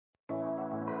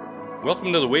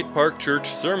Welcome to the Waite Park Church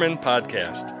Sermon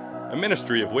Podcast, a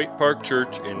ministry of Waite Park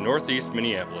Church in Northeast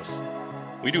Minneapolis.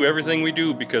 We do everything we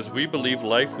do because we believe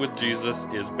life with Jesus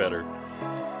is better.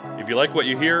 If you like what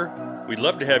you hear, we'd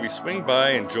love to have you swing by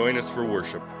and join us for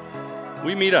worship.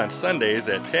 We meet on Sundays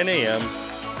at 10 a.m.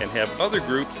 and have other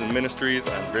groups and ministries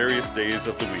on various days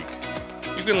of the week.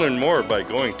 You can learn more by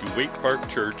going to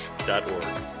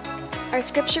waiteparkchurch.org. Our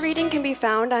scripture reading can be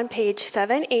found on page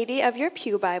 780 of your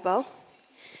Pew Bible.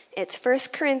 It's 1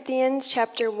 Corinthians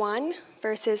chapter 1,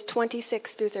 verses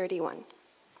 26 through 31.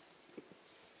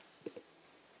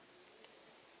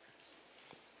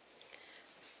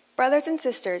 Brothers and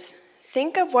sisters,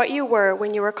 think of what you were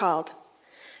when you were called.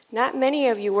 Not many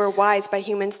of you were wise by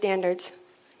human standards.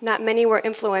 Not many were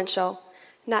influential.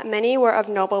 Not many were of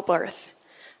noble birth.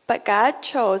 But God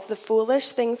chose the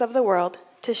foolish things of the world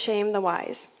to shame the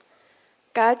wise.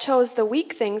 God chose the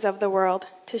weak things of the world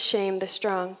to shame the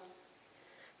strong.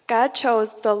 God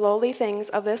chose the lowly things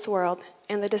of this world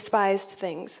and the despised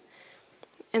things,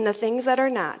 and the things that are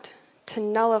not, to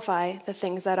nullify the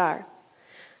things that are,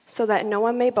 so that no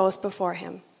one may boast before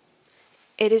him.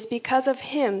 It is because of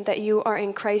him that you are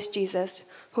in Christ Jesus,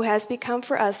 who has become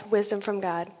for us wisdom from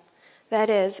God, that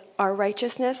is, our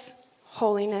righteousness,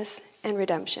 holiness, and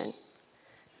redemption.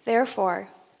 Therefore,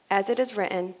 as it is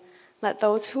written, let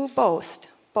those who boast,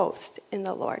 boast in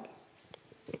the Lord.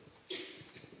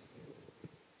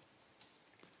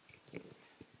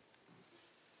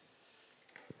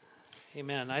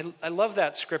 Amen. I love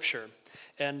that scripture.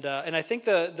 And I think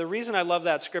the reason I love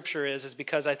that scripture is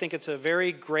because I think it's a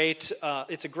very great,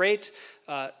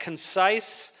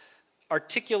 concise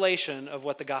articulation of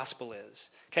what the gospel is.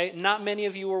 Okay, not many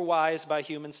of you were wise by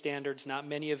human standards. Not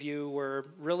many of you were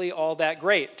really all that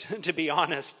great, to be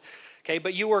honest. Okay,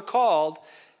 but you were called,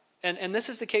 and this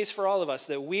is the case for all of us,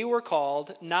 that we were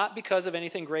called not because of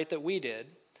anything great that we did,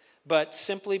 but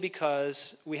simply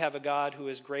because we have a God who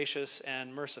is gracious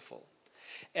and merciful.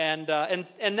 And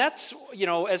that's,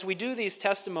 as we do these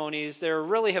testimonies, there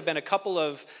really have been a couple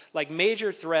of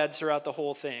major threads throughout the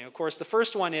whole thing. Of course, the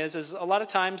first one is a lot of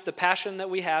times the passion that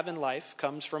we have in life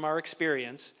comes from our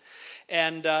experience.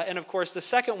 And of course, the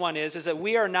second one is that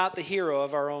we are not the hero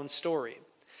of our own story.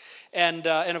 And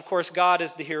of course, God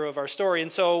is the hero of our story.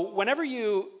 And so whenever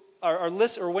you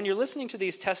when you're listening to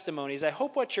these testimonies, I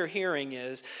hope what you're hearing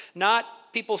is not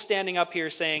people standing up here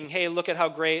saying, hey, look at how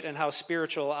great and how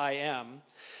spiritual I am.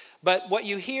 But what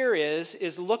you hear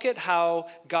is look at how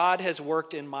God has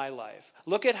worked in my life.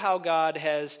 Look at how God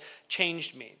has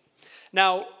changed me.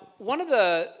 Now, one of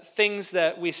the things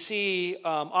that we see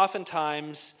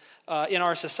oftentimes in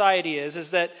our society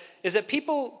is that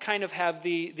people kind of have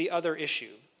the other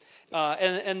issue.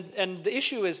 And the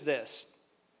issue is this,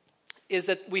 is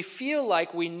that we feel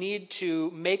like we need to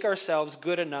make ourselves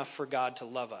good enough for God to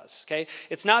love us, okay?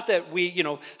 It's not that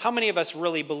how many of us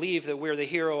really believe that we're the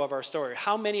hero of our story?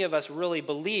 How many of us really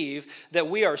believe that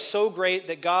we are so great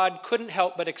that God couldn't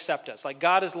help but accept us? Like,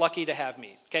 God is lucky to have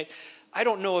me, okay? I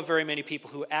don't know of very many people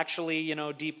who actually,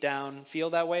 deep down feel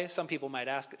that way. Some people might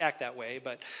act that way,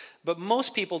 but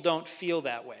most people don't feel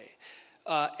that way.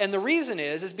 And the reason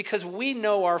is because we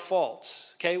know our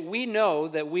faults, okay? We know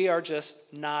that we are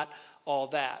just not all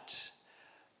that.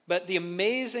 But the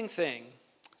amazing thing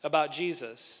about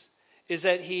Jesus is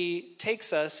that he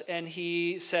takes us and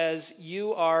he says,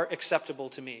 you are acceptable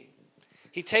to me.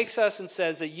 He takes us and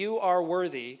says that you are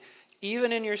worthy,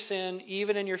 even in your sin,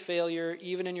 even in your failure,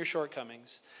 even in your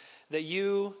shortcomings, that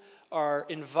you are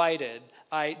invited.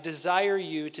 I desire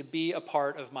you to be a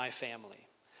part of my family.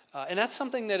 And that's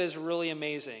something that is really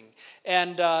amazing.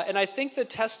 And I think the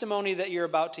testimony that you're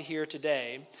about to hear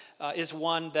today is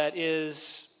one that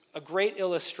is a great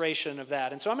illustration of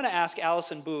that. And so I'm going to ask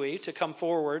Allison Buie to come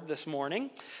forward this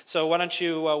morning. So why don't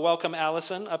you welcome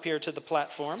Allison up here to the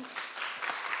platform.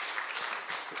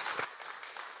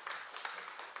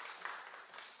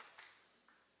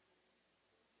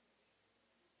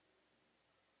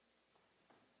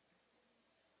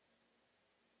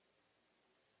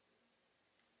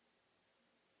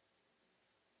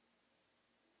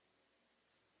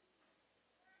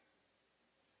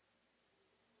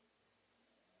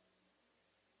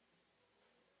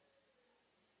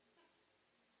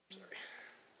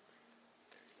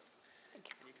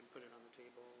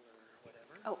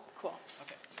 Oh, cool.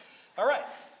 Okay. All right.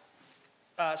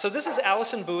 So this is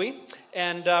Allison Buie,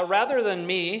 and rather than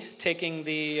me taking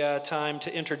the time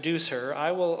to introduce her,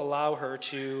 I will allow her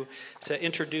to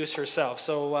introduce herself.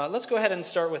 So let's go ahead and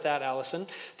start with that, Allison.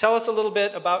 Tell us a little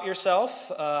bit about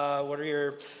yourself. What are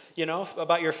your,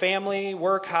 about your family,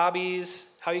 work,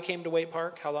 hobbies, how you came to Waite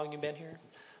Park, how long you've been here,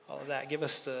 all of that. Give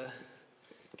us the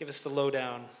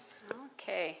lowdown. All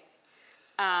Okay.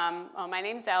 Well, my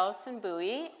name's Allison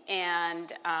Buie,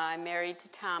 and I'm married to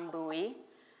Tom Buie.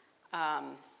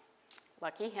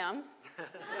 Lucky him.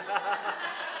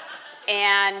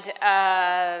 And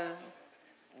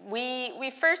we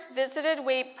first visited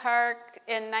Waite Park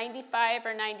in 95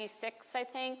 or 96, I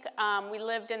think. We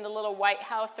lived in the little white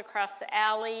house across the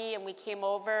alley, and we came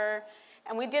over.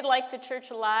 And we did like the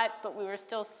church a lot, but we were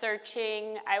still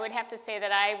searching. I would have to say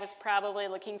that I was probably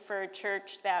looking for a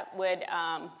church that would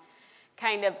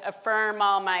kind of affirm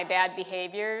all my bad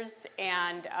behaviors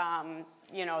and,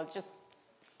 just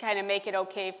kind of make it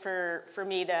okay for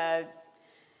me to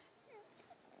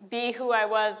be who I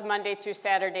was Monday through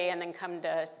Saturday and then come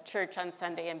to church on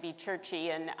Sunday and be churchy.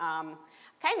 And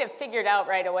kind of figured out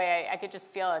right away, I could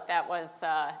just feel that was,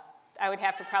 I would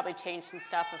have to probably change some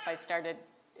stuff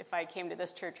if I came to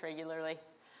this church regularly.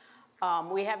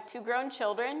 We have 2 grown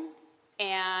children,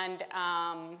 and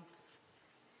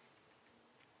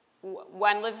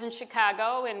one lives in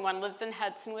Chicago and one lives in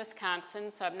Hudson, Wisconsin,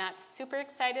 so I'm not super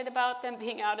excited about them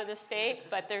being out of the state,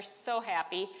 but they're so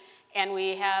happy. And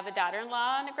we have a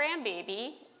daughter-in-law and a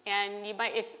grandbaby, and you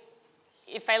might,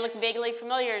 if I look vaguely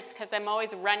familiar, it's because I'm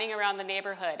always running around the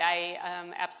neighborhood. I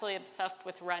am absolutely obsessed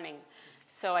with running,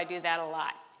 so I do that a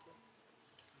lot.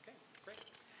 Okay, great.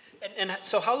 And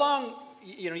so how long,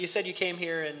 you said you came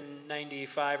here in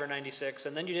 95 or 96,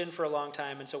 and then you didn't for a long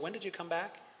time, and so when did you come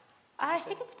back? I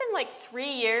think it's been like 3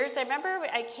 years. I remember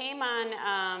I came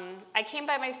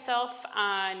by myself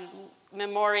on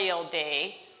Memorial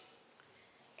Day,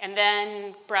 and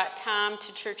then brought Tom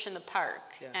to church in the park.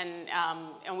 Yeah.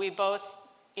 And we both,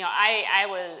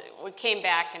 we came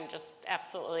back and just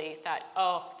absolutely thought,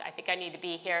 oh, I think I need to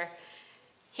be here.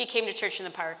 He came to church in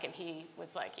the park, and he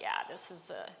was like, yeah, this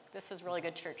is really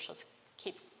good church.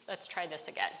 Let's try this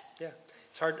again. Yeah,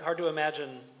 it's hard to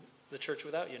imagine the church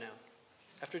without you now.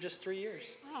 After just 3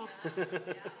 years.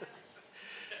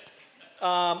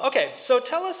 Oh. Okay, so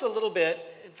tell us a little bit.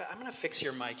 In fact, I'm going to fix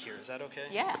your mic here. Is that okay?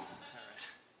 Yeah.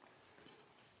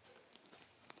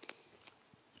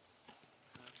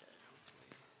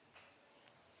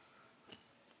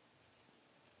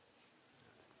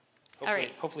 All right. Okay. All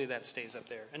right. Hopefully that stays up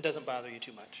there and doesn't bother you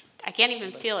too much. I can't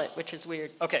even feel it, which is weird.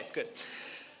 Okay, good.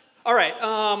 All right.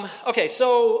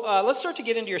 So let's start to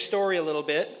get into your story a little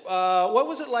bit. What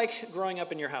was it like growing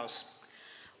up in your house?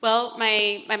 Well,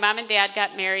 my mom and dad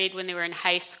got married when they were in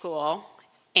high school,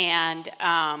 and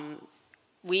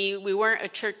we weren't a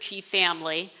churchy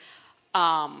family.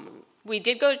 We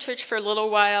did go to church for a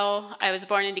little while. I was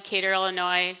born in Decatur,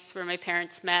 Illinois. It's where my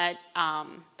parents met. I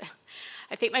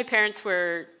think my parents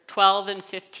were 12 and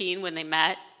 15 when they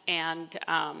met, and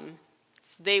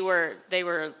they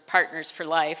were partners for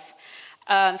life.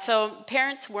 So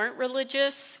parents weren't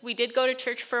religious. We did go to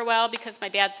church for a while because my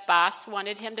dad's boss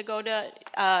wanted him to go to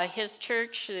his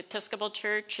church, the Episcopal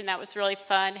church, and that was really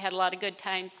fun. Had a lot of good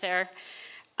times there.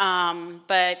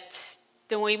 But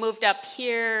then we moved up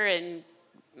here, and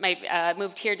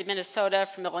moved here to Minnesota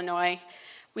from Illinois.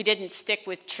 We didn't stick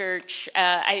with church.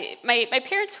 My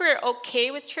parents were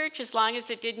okay with church as long as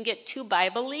it didn't get too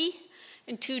Bible-y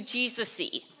and too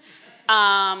Jesus-y.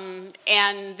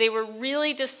 And they were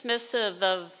really dismissive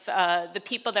of the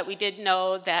people that we did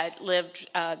know that lived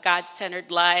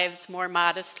God-centered lives, more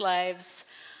modest lives.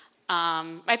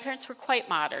 My parents were quite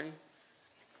modern.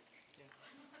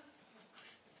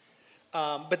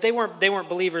 But they weren't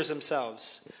believers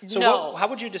themselves. So no. How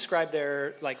would you describe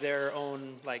their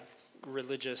own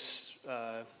religious?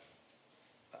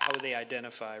 How would they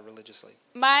identify religiously?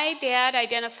 My dad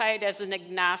identified as an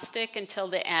agnostic until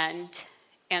the end.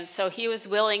 And so he was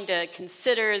willing to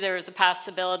consider there was a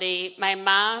possibility. My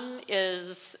mom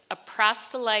is a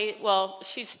proselyte. Well,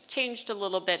 she's changed a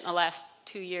little bit in the last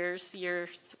 2 years, year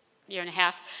and a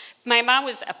half. My mom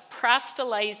was a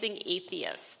proselytizing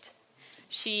atheist.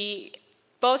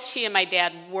 Both she and my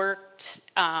dad worked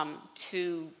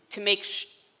to make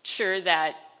sure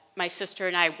that my sister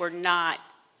and I were not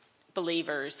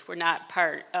believers, were not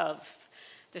part of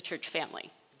the church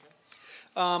family.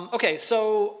 Okay,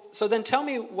 so then tell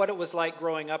me what it was like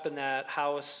growing up in that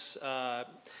house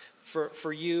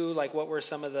for you. Like, what were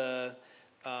some of the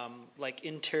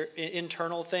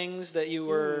internal things that you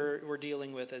were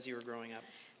dealing with as you were growing up?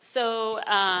 So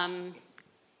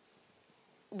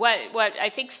what I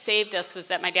think saved us was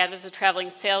that my dad was a traveling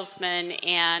salesman,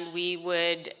 and we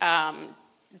would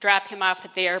drop him off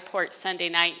at the airport Sunday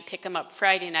night and pick him up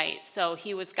Friday night. So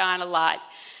he was gone a lot,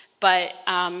 but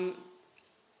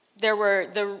there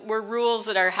were rules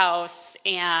at our house,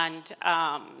 and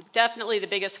definitely the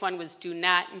biggest one was do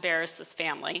not embarrass this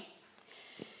family.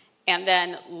 And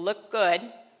then look good.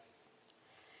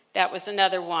 That was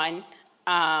another one.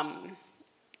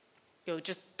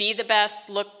 just be the best,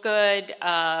 look good,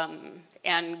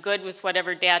 and good was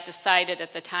whatever Dad decided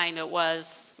at the time it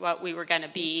was what we were going to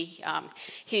be.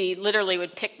 He literally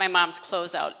would pick my mom's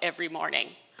clothes out every morning.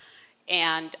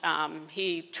 And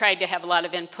he tried to have a lot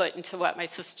of input into what my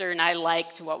sister and I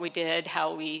liked, what we did,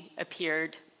 how we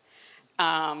appeared.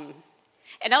 And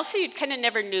also you kind of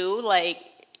never knew, like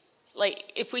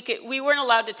if we weren't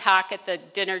allowed to talk at the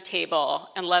dinner table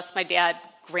unless my dad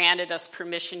granted us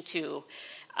permission to.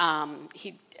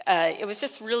 It was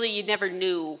just really, you never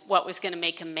knew what was going to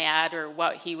make him mad or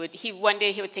what one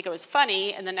day he would think it was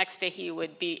funny and the next day he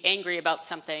would be angry about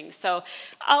something. So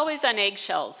always on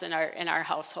eggshells in our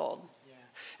household. Yeah.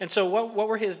 And so what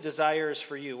were his desires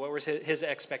for you? What were his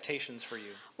expectations for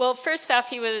you? Well, first off,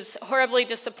 he was horribly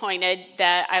disappointed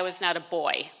that I was not a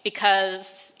boy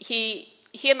because he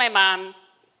and my mom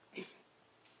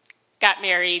got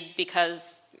married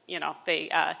because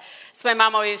so my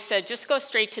mom always said, just go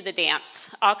straight to the dance.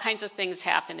 All kinds of things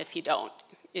happen if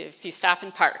you stop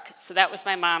and park. So that was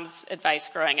my mom's advice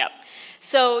growing up.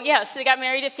 So they got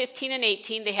married at 15 and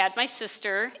 18. They had my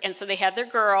sister, and so they had their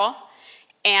girl.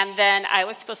 And then I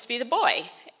was supposed to be the boy.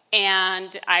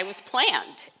 And I was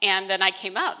planned. And then I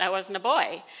came out, and I wasn't a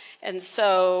boy. And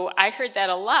so I heard that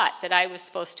a lot, that I was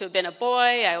supposed to have been a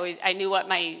boy. I knew what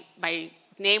my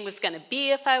name was going to be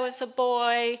if I was a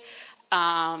boy.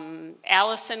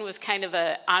 Allison was kind of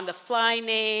a on-the-fly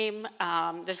name.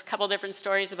 There's a couple different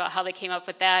stories about how they came up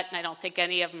with that, and I don't think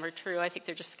any of them are true. I think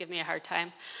they're just giving me a hard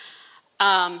time.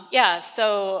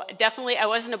 So definitely I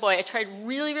wasn't a boy. I tried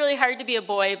really, really hard to be a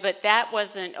boy, but that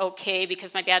wasn't okay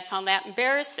because my dad found that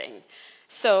embarrassing.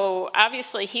 So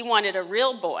obviously he wanted a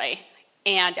real boy,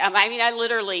 and I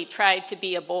literally tried to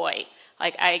be a boy.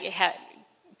 Like I had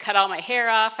cut all my hair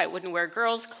off. I wouldn't wear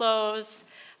girls' clothes.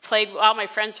 All my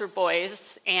friends were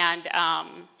boys, and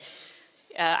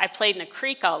I played in a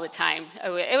creek all the time.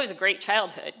 It was a great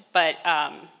childhood, but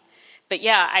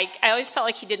I always felt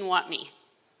like he didn't want me.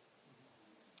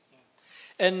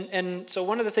 And so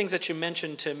one of the things that you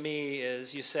mentioned to me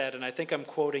is, you said, and I think I'm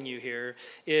quoting you here,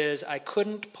 is I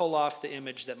couldn't pull off the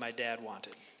image that my dad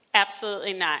wanted.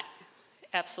 Absolutely not.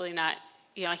 Absolutely not.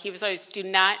 He was always, do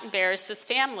not embarrass his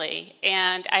family.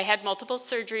 And I had multiple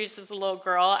surgeries as a little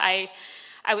girl.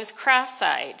 I was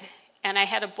cross-eyed, and I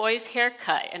had a boy's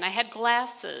haircut, and I had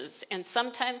glasses, and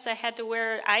sometimes I had to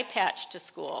wear an eye patch to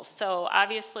school. So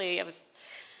obviously it was,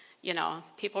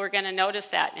 people were going to notice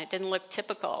that, and it didn't look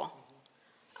typical.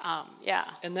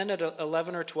 And then at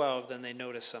 11 or 12, then they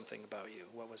noticed something about you.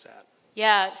 What was that?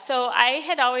 Yeah, so I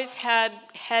had always had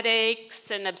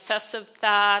headaches and obsessive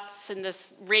thoughts and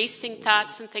this racing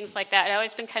thoughts and things like that. I'd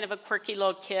always been kind of a quirky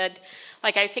little kid.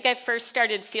 Like I think I first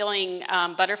started feeling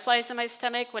butterflies in my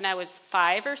stomach when I was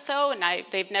 5 or so, and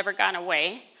they've never gone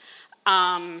away.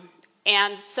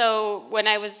 And so when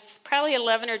I was probably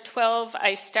 11 or 12,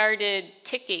 I started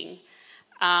ticking,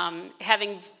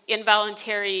 having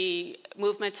involuntary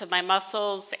movements of my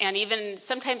muscles, and even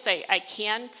sometimes I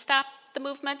can stop the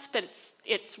movements, but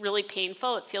it's really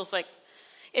painful. It feels like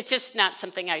it's just not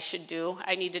something I should do.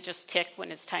 I need to just tick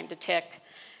when it's time to tick.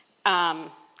 And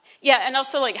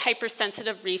also like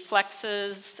hypersensitive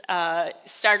reflexes,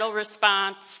 startle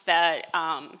response that,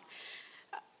 I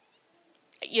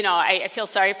feel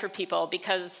sorry for people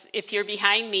because if you're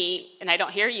behind me and I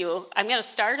don't hear you, I'm going to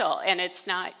startle, and it's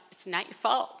not your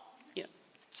fault.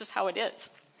 It's just how it is.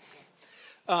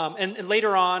 And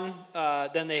later on,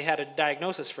 then they had a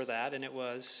diagnosis for that, and it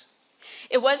was?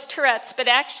 It was Tourette's, but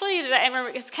actually, I remember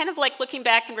it was kind of like looking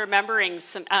back and remembering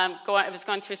some. I was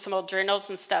going through some old journals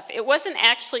and stuff. It wasn't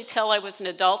actually till I was an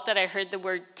adult that I heard the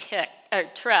word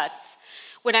Tourette's.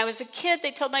 When I was a kid,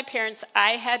 they told my parents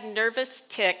I had nervous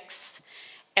tics,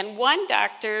 and one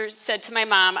doctor said to my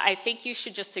mom, "I think you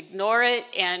should just ignore it,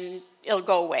 and it'll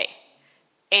go away."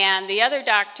 And the other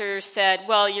doctor said,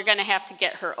 well, you're going to have to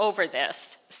get her over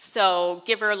this. So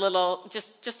give her a little,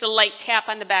 just a light tap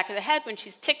on the back of the head when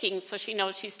she's ticking so she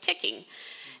knows she's ticking.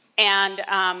 And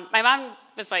my mom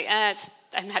was like,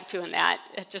 I'm not doing that.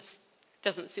 It just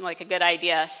doesn't seem like a good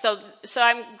idea. So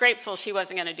I'm grateful she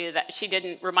wasn't going to do that. She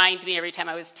didn't remind me every time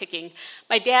I was ticking.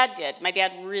 My dad did. My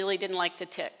dad really didn't like the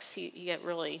ticks. He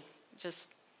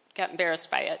just got embarrassed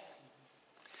by it.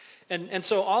 And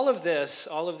so all of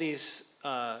these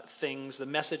things, the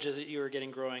messages that you were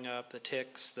getting growing up, the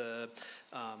tics, the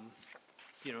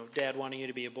dad wanting you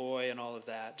to be a boy and all of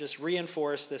that, just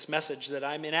reinforce this message that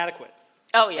I'm inadequate.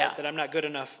 Oh, yeah. That I'm not good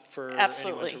enough for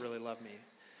Absolutely. anyone to really love me.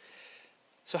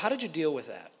 So how did you deal with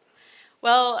that?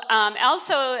 Well,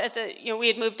 also we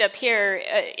had moved up here.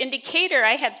 In Decatur,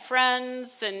 I had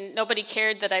friends, and nobody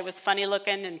cared that I was funny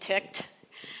looking and ticked.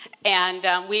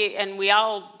 And we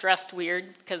all dressed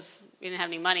weird because we didn't have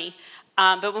any money.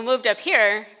 But when we moved up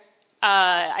here,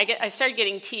 I started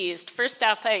getting teased. First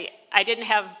off, I didn't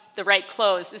have the right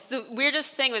clothes. The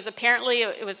weirdest thing was apparently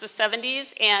it was the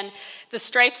 70s, and the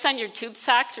stripes on your tube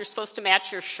socks are supposed to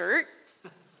match your shirt.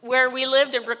 Where we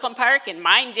lived in Brooklyn Park, and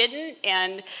mine didn't,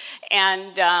 and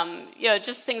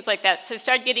just things like that. So I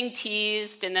started getting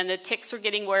teased, and then the tics were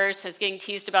getting worse. I was getting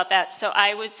teased about that. So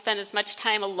I would spend as much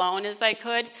time alone as I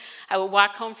could. I would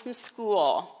walk home from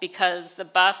school because the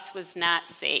bus was not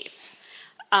safe.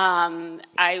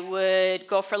 I would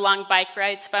go for long bike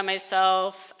rides by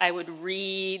myself. I would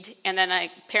read, and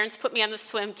then parents put me on the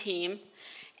swim team.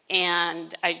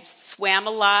 And I swam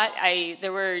a lot.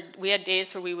 We had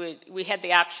days where we had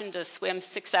the option to swim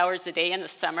 6 hours a day in the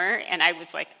summer, and I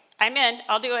was like, I'm in,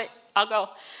 I'll do it, I'll go.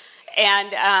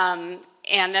 And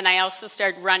then I also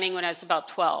started running when I was about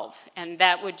 12, and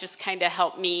that would just kind of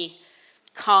help me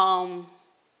calm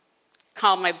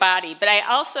my body. But I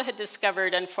also had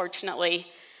discovered, unfortunately,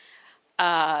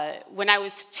 when I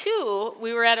was 2,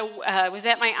 I was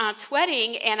at my aunt's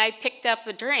wedding, and I picked up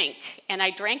a drink, and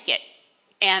I drank it.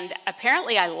 And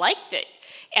apparently I liked it.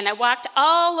 And I walked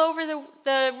all over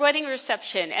the wedding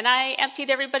reception, and I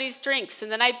emptied everybody's drinks,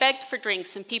 and then I begged for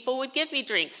drinks, and people would give me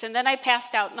drinks, and then I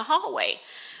passed out in the hallway.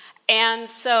 And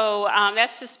so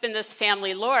that's just been this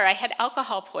family lore. I had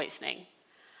alcohol poisoning.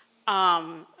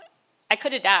 I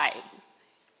could have died,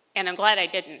 and I'm glad I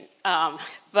didn't.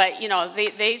 But,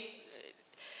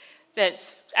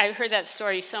 I heard that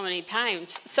story so many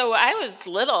times. So I was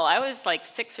little. I was like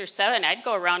 6 or 7. I'd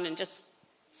go around and just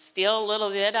steal a little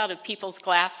bit out of people's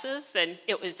glasses, and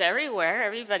it was everywhere.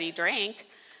 Everybody drank.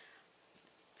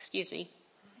 Excuse me.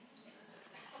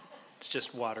 It's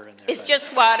just water in there. It's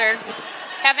just water.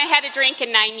 Haven't had a drink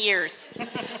in 9 years.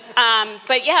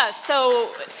 But yeah,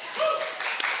 so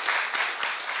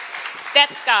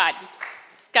that's God.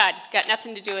 It's God. Got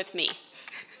nothing to do with me.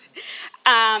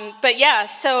 But yeah,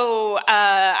 so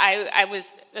I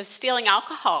was stealing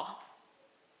alcohol.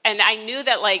 And I knew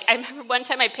that, I remember one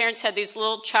time my parents had these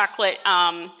little chocolate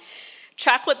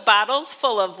bottles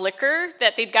full of liquor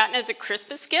that they'd gotten as a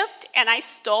Christmas gift, and I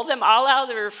stole them all out of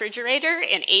the refrigerator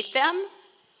and ate them.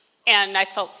 And I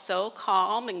felt so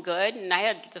calm and good, and I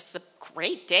had just a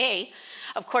great day.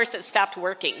 Of course, it stopped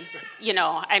working.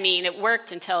 It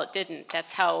worked until it didn't.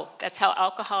 That's how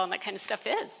alcohol and that kind of stuff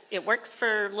is. It works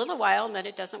for a little while, and then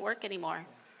it doesn't work anymore.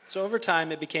 So over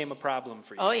time, it became a problem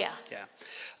for you. Oh, yeah.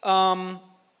 Yeah.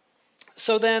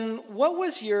 So then, what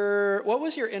was your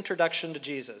introduction to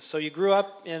Jesus? So you grew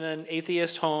up in an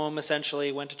atheist home,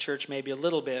 essentially, went to church maybe a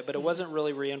little bit, but it wasn't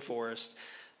really reinforced.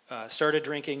 Started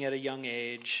drinking at a young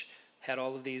age, had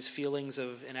all of these feelings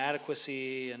of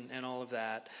inadequacy and all of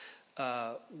that.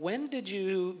 When did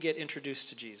you get introduced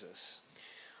to Jesus?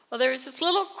 Well, there was this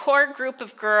little core group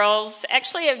of girls.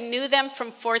 Actually, I knew them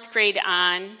from 4th grade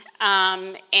on,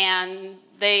 and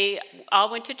they all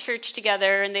went to church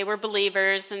together, and they were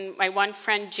believers. And my one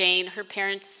friend, Jane, her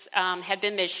parents had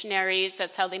been missionaries.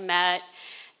 That's how they met.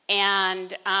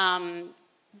 And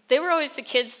they were always the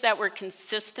kids that were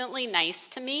consistently nice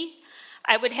to me.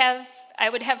 I would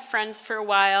have friends for a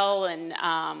while, and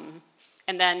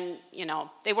then,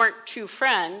 they weren't true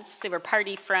friends. They were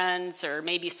party friends or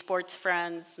maybe sports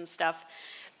friends and stuff.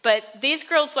 But these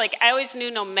girls, I always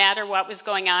knew no matter what was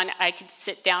going on, I could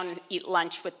sit down and eat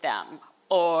lunch with them.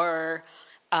 Or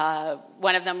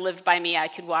one of them lived by me, I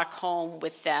could walk home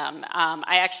with them.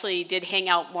 I actually did hang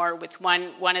out more with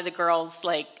one of the girls,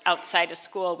 outside of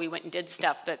school. We went and did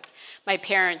stuff. But my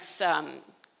parents,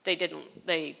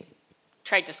 they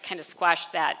tried to kind of squash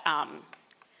that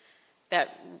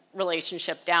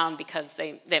relationship down because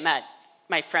they met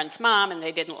my friend's mom, and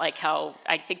they didn't like how,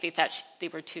 I think they thought they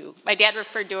were too, my dad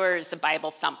referred to her as a Bible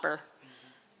thumper.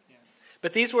 Yeah.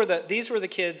 But these were the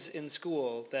kids in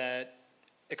school that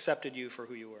accepted you for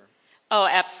who you were. Oh,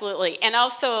 absolutely. And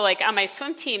also, on my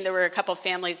swim team, there were a couple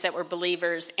families that were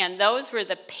believers, and those were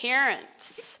the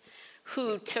parents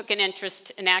who took an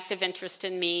active interest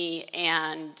in me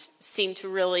and seemed to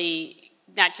really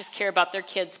not just care about their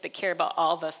kids, but care about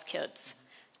all of us kids.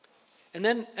 And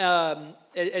then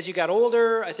as you got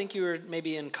older, I think you were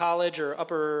maybe in college or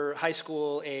upper high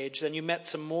school age, then you met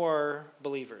some more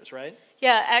believers, right?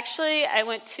 Yeah, actually, I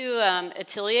went to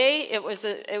Atelier. It was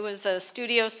a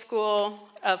studio school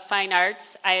of fine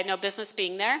arts. I had no business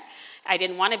being there. I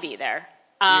didn't want to be there.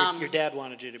 Your dad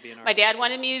wanted you to be an artist. My dad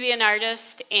wanted me to be an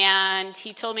artist, and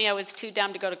he told me I was too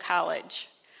dumb to go to college.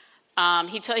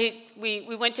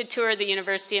 We went to tour the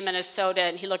University of Minnesota,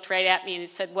 and he looked right at me and he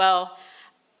said, well,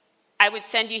 I would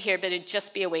send you here, but it'd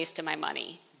just be a waste of my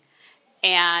money.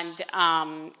 And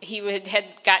he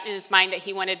had gotten in his mind that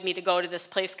he wanted me to go to this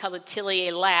place called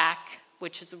Atelier Lac,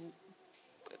 which is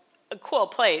a cool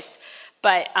place.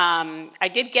 But I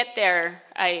did get there.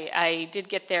 I did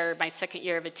get there my second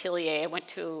year of Atelier. I went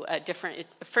to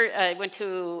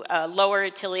a lower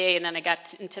Atelier, and then I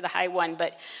got into the high one,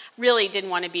 but really didn't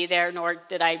want to be there, nor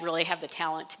did I really have the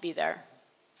talent to be there,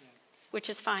 which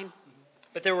is fine.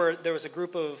 But there was a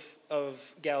group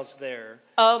of gals there.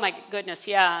 Oh my goodness,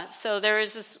 yeah. So there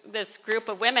was this group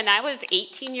of women. I was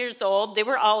 18 years old. They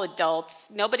were all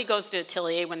adults. Nobody goes to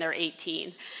Atelier when they're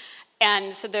 18.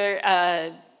 And so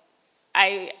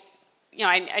I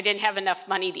didn't have enough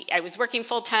money. I was working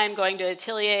full time, going to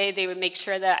Atelier. They would make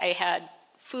sure that I had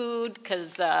food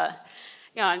because I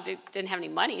didn't have any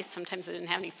money. Sometimes I didn't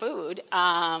have any food.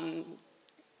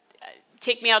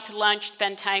 Take me out to lunch,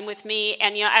 spend time with me,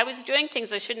 and I was doing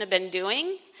things I shouldn't have been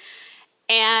doing.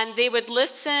 And they would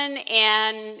listen,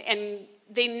 and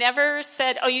they never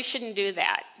said, "Oh, you shouldn't do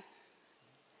that."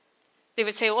 They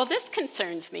would say, "Well, this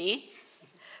concerns me."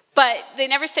 But they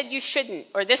never said you shouldn't,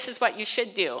 or this is what you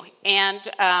should do. And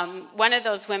one of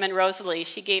those women, Rosalie,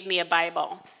 she gave me a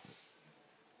Bible.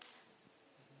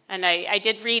 And I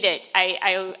did read it.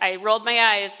 I rolled my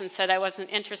eyes and said I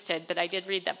wasn't interested, but I did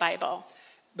read that Bible.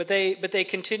 But they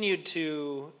continued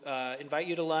to invite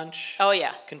you to lunch. Oh,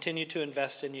 yeah. Continued to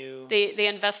invest in you. They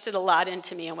invested a lot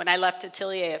into me, and when I left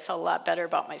Atelier, I felt a lot better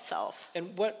about myself.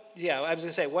 And I was going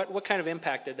to say, what kind of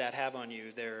impact did that have on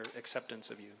you, their acceptance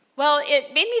of you? Well,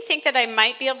 it made me think that I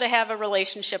might be able to have a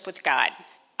relationship with God.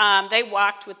 They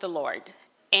walked with the Lord,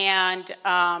 and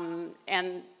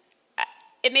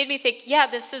it made me think, yeah,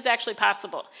 this is actually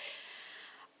possible.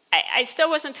 I still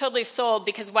wasn't totally sold,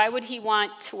 because why would he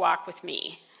want to walk with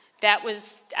me? That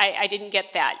was, I didn't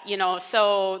get that,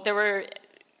 so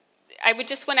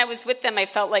when I was with them, I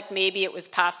felt like maybe it was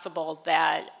possible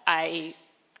that I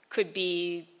could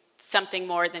be something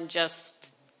more than just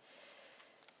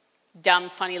dumb,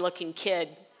 funny-looking kid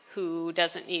who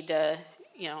doesn't need to,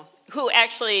 who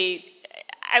actually,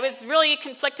 I was really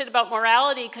conflicted about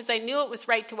morality because I knew it was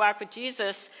right to walk with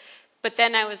Jesus, but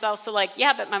then I was also like,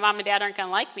 yeah, but my mom and dad aren't going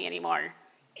to like me anymore,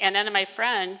 and none of my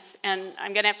friends, and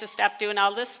I'm going to have to stop doing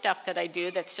all this stuff that I do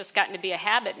that's just gotten to be a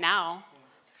habit now.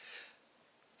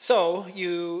 So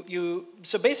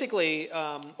so basically,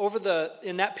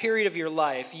 in that period of your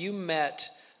life, you met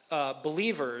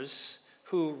believers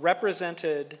who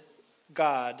represented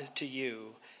God to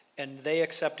you, and they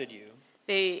accepted you.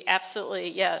 They absolutely,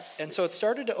 yes. And so it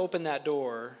started to open that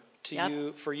door to Yep.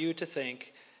 you, for you to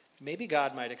think, maybe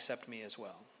God might accept me as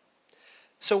well.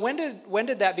 So when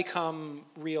did that become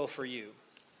real for you?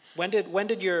 When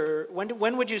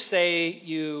would you say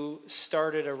you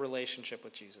started a relationship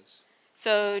with Jesus?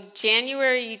 So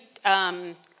January,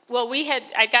 I'd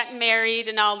gotten married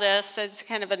and all this. It's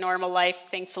kind of a normal life,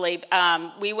 thankfully.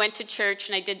 We went to church,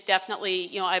 and I did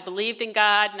definitely, I believed in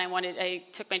God, and I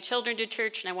took my children to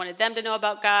church, and I wanted them to know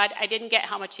about God. I didn't get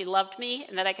how much he loved me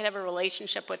and that I could have a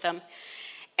relationship with him.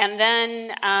 And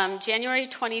then January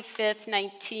 25th,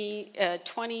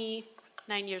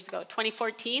 29 years ago,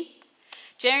 2014,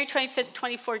 January 25th,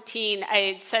 2014,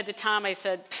 I said to Tom, I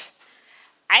said,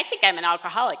 I think I'm an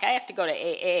alcoholic. I have to go to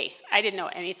AA. I didn't know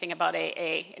anything about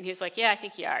AA. And he was like, yeah, I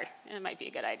think you are. And it might be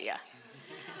a good idea.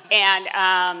 And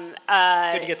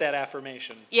good to get that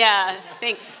affirmation. Yeah,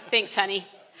 thanks, honey.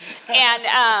 And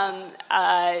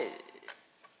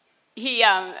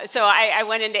so I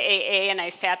went into AA, and I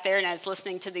sat there, and I was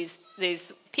listening to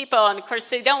these people. And, of course,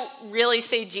 they don't really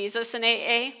say Jesus in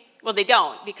AA. Well, they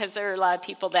don't, because there are a lot of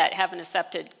people that haven't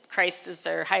accepted Christ as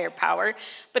their higher power.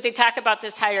 But they talk about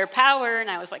this higher power, and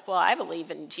I was like, well, I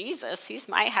believe in Jesus. He's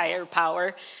my higher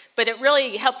power. But it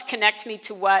really helped connect me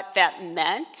to what that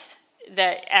meant,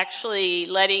 that actually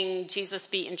letting Jesus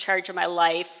be in charge of my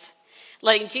life,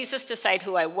 letting Jesus decide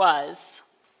who I was.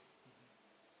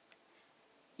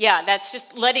 Yeah, that's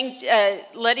just letting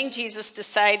Jesus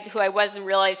decide who I was, and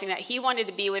realizing that he wanted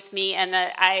to be with me, and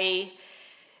that I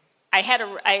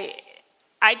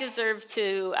deserve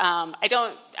to. I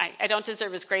don't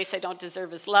deserve his grace. I don't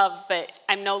deserve his love. But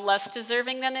I'm no less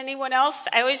deserving than anyone else.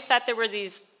 I always thought there were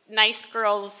these nice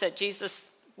girls that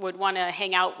Jesus would want to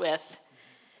hang out with,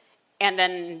 and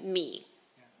then me.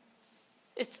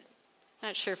 It's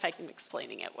not sure if I'm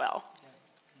explaining it well.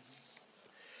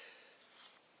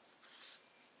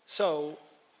 So,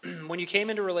 when you came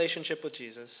into relationship with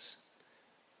Jesus,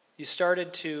 you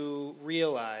started to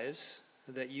realize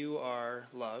that you are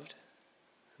loved,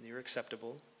 that you're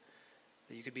acceptable,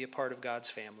 that you could be a part of God's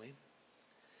family,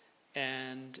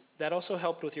 and that also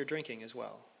helped with your drinking as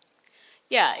well.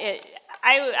 Yeah,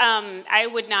 I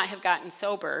would not have gotten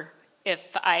sober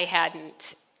if I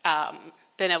hadn't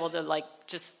been able to like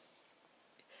just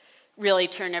really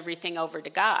turn everything over to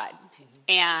God. Mm-hmm.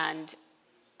 And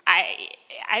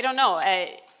I don't know.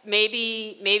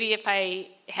 Maybe if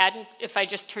I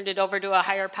just turned it over to a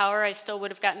higher power, I still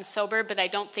would have gotten sober. But I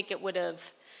don't think it would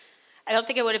have. I don't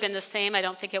think it would have been the same. I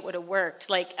don't think it would have worked.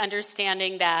 Like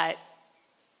understanding that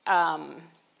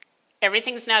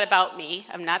everything's not about me.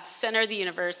 I'm not the center of the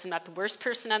universe. I'm not the worst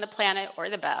person on the planet or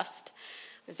the best.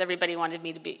 Because everybody wanted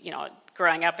me to be,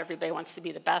 growing up, everybody wants to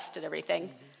be the best at everything.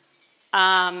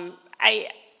 Mm-hmm.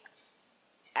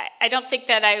 I don't think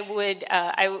that I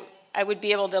would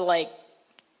be able to like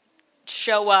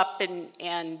show up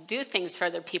and do things for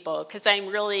other people because I'm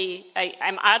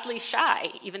oddly shy,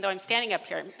 even though I'm standing up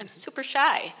here. I'm super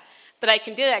shy. But I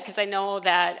can do that because I know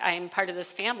that I'm part of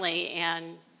this family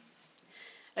and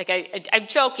like I'm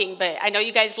joking, but I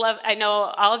know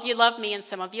all of you love me and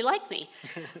some of you like me.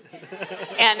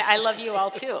 And I love you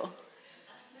all too.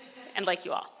 And like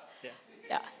you all.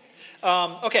 Yeah.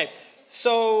 Okay,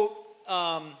 so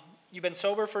you've been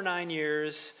sober for 9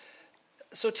 years.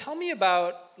 So tell me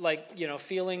about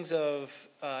feelings of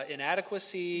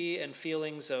inadequacy and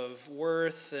feelings of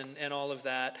worth and all of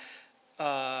that.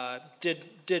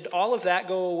 Did all of that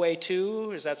go away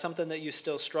too? Is that something that you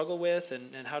still struggle with?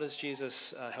 And how does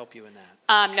Jesus help you in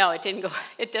that? No, it didn't go.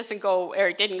 It didn't go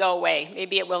away.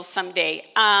 Maybe it will someday.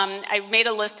 I made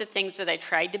a list of things that I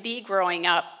tried to be growing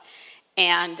up,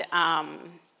 and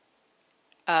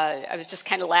I was just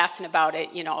kind of laughing about it.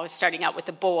 Starting out with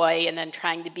the boy, and then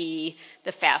trying to be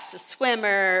the fastest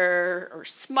swimmer, or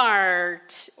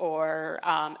smart, or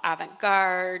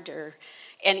avant-garde,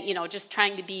 and just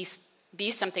trying to be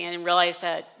something. I didn't realize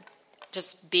that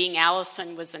just being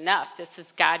Allison was enough.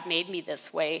 God made me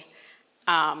this way.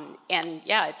 And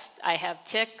yeah, I have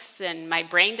tics, and my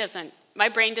brain doesn't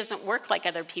work like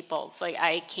other people's. Like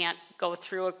I can't go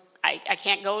to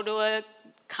a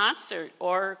concert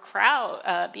or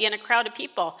be in a crowd of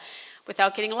people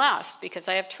without getting lost because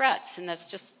I have Tourette's, and that's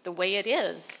just the way it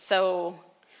is. So,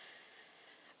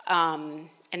 and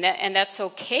that's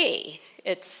okay.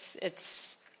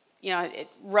 It's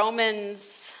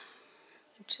Romans.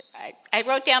 I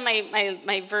wrote down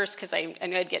my verse because I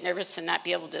knew I'd get nervous and not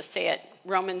be able to say it.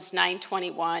 Romans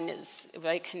 9:21 is what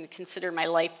I can consider my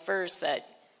life verse.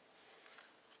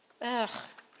 Can't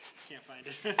find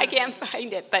it. I can't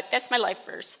find it, but that's my life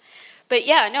verse. But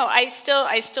yeah, no, I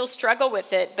still struggle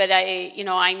with it. But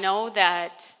I know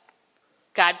that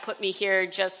God put me here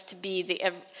just to be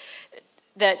the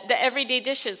everyday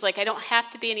dishes. Like I don't have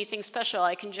to be anything special.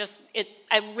 I can just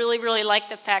I really, really like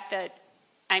the fact that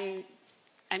I'm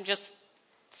just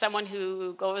someone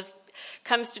who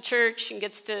comes to church and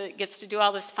gets to do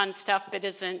all this fun stuff, but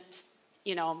isn't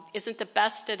the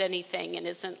best at anything and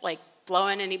isn't like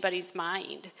blowing anybody's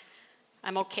mind.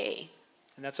 I'm okay.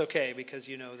 And that's okay because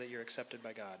you know that you're accepted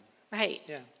by God. Right.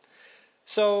 Yeah.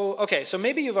 So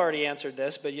maybe you've already answered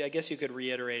this, but I guess you could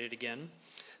reiterate it again.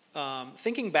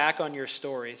 Thinking back on your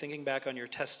story, thinking back on your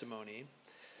testimony,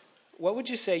 what would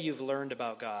you say you've learned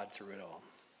about God through it all?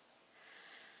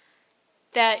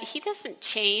 That he doesn't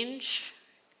change,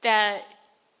 that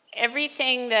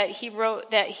everything that he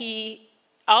wrote,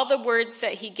 all the words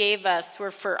that he gave us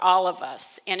were for all of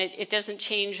us, and it doesn't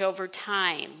change over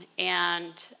time.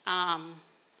 And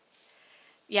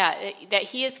that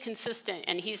he is consistent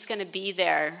and he's going to be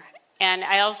there. And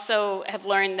I also have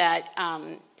learned that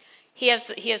he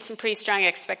has some pretty strong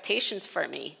expectations for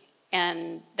me,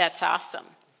 and that's awesome.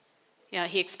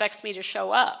 He expects me to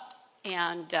show up,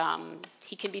 and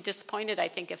he can be disappointed, I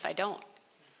think, if I don't.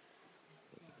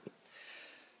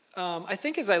 I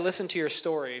think as I listen to your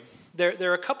story,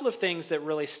 there are a couple of things that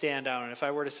really stand out. And if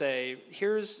I were to say,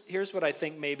 here's what I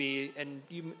think maybe, and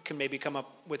you can maybe come up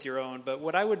with your own, but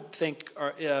what I would think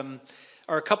are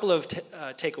a couple of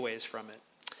takeaways from it.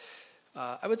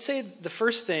 I would say the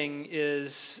first thing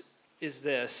is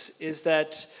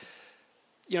that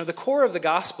the core of the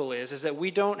gospel is that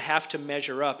we don't have to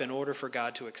measure up in order for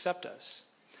God to accept us.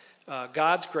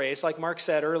 God's grace, like Mark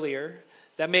said earlier.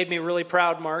 That made me really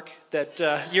proud, Mark, that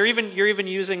you're even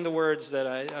using the words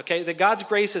that God's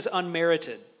grace is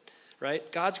unmerited, right?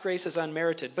 God's grace is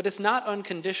unmerited, but it's not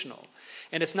unconditional.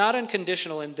 And it's not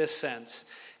unconditional in this sense,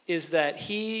 is that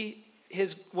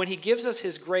when he gives us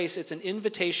his grace, it's an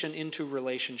invitation into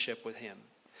relationship with him,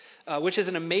 which is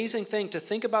an amazing thing to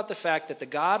think about the fact that the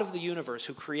God of the universe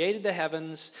who created the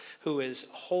heavens, who is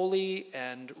holy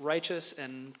and righteous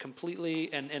and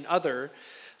completely and other,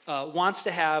 wants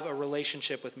to have a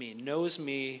relationship with me, knows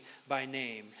me by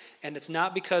name. And it's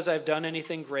not because I've done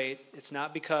anything great. It's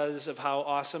not because of how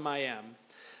awesome I am.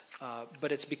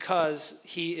 but it's because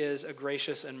he is a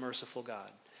gracious and merciful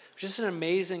God. Which is an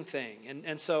amazing thing.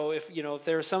 And so if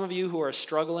there are some of you who are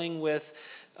struggling with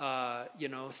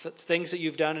things that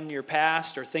you've done in your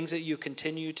past or things that you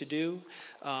continue to do,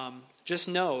 just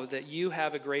know that you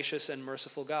have a gracious and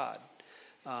merciful God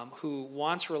who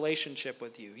wants relationship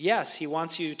with you. Yes, he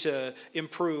wants you to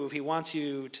improve. He wants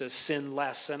you to sin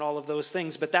less and all of those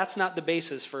things, but that's not the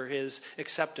basis for his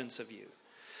acceptance of you.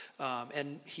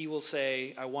 And he will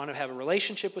say, I want to have a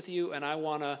relationship with you, and I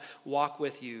want to walk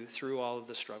with you through all of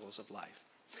the struggles of life.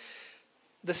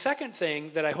 The second thing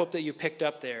that I hope that you picked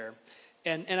up there,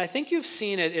 and I think you've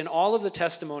seen it in all of the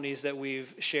testimonies that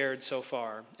we've shared so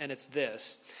far, and it's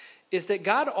this, is that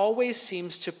God always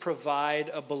seems to provide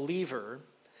a believer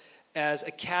as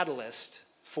a catalyst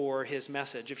for his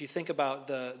message. If you think about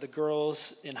the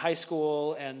girls in high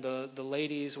school and the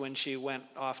ladies when she went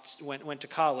to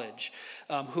college,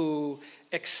 who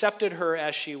accepted her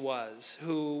as she was,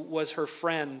 who was her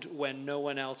friend when no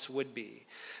one else would be,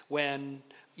 when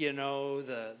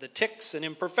the tics and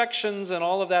imperfections and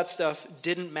all of that stuff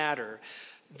didn't matter,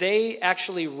 they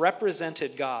actually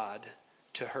represented God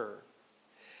to her.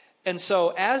 And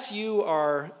so as you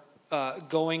are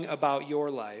going about your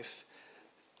life,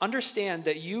 understand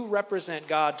that you represent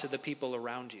God to the people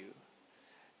around you.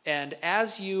 And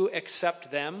as you accept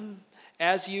them,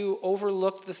 as you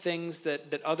overlook the things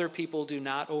that other people do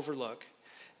not overlook,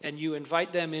 and you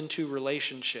invite them into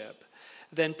relationship,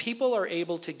 then people are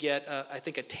able to get, I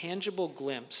think, a tangible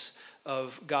glimpse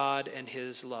of God and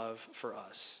his love for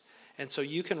us. And so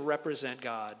you can represent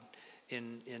God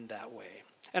in that way.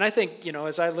 And I think,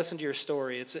 as I listen to your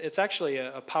story, it's actually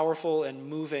a powerful and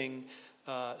moving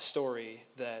story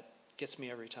that gets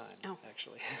me every time,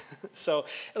 actually. So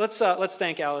let's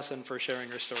thank Allison for sharing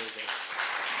her story today.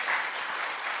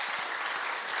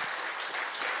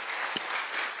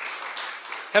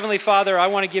 Heavenly Father, I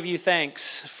want to give you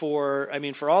thanks for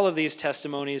all of these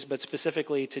testimonies, but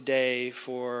specifically today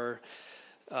for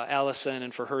Allison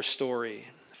and for her story,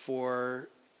 for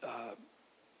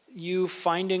you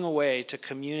finding a way to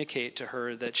communicate to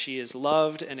her that she is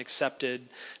loved and accepted,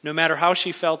 no matter how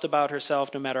she felt about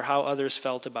herself, no matter how others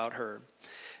felt about her.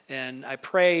 And I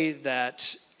pray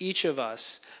that each of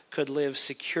us could live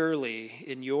securely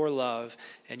in your love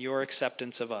and your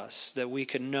acceptance of us, that we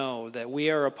can know that we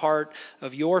are a part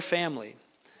of your family,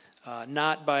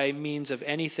 not by means of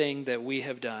anything that we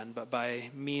have done, but by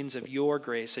means of your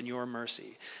grace and your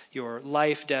mercy, your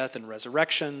life, death, and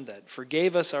resurrection that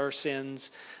forgave us our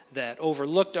sins, that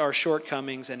overlooked our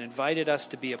shortcomings, and invited us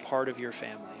to be a part of your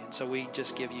family. And so we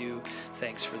just give you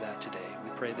thanks for that today.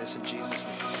 We pray this in Jesus'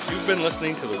 name. You've been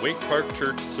listening to the Waite Park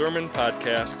Church Sermon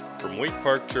Podcast from Waite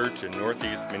Park Church in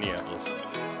Northeast Minneapolis.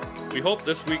 We hope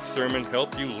this week's sermon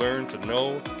helped you learn to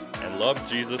know and love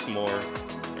Jesus more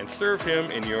and serve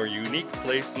him in your unique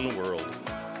place in the world.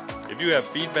 If you have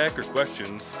feedback or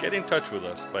questions, get in touch with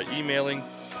us by emailing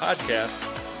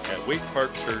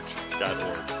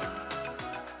podcast@waiteparkchurch.org.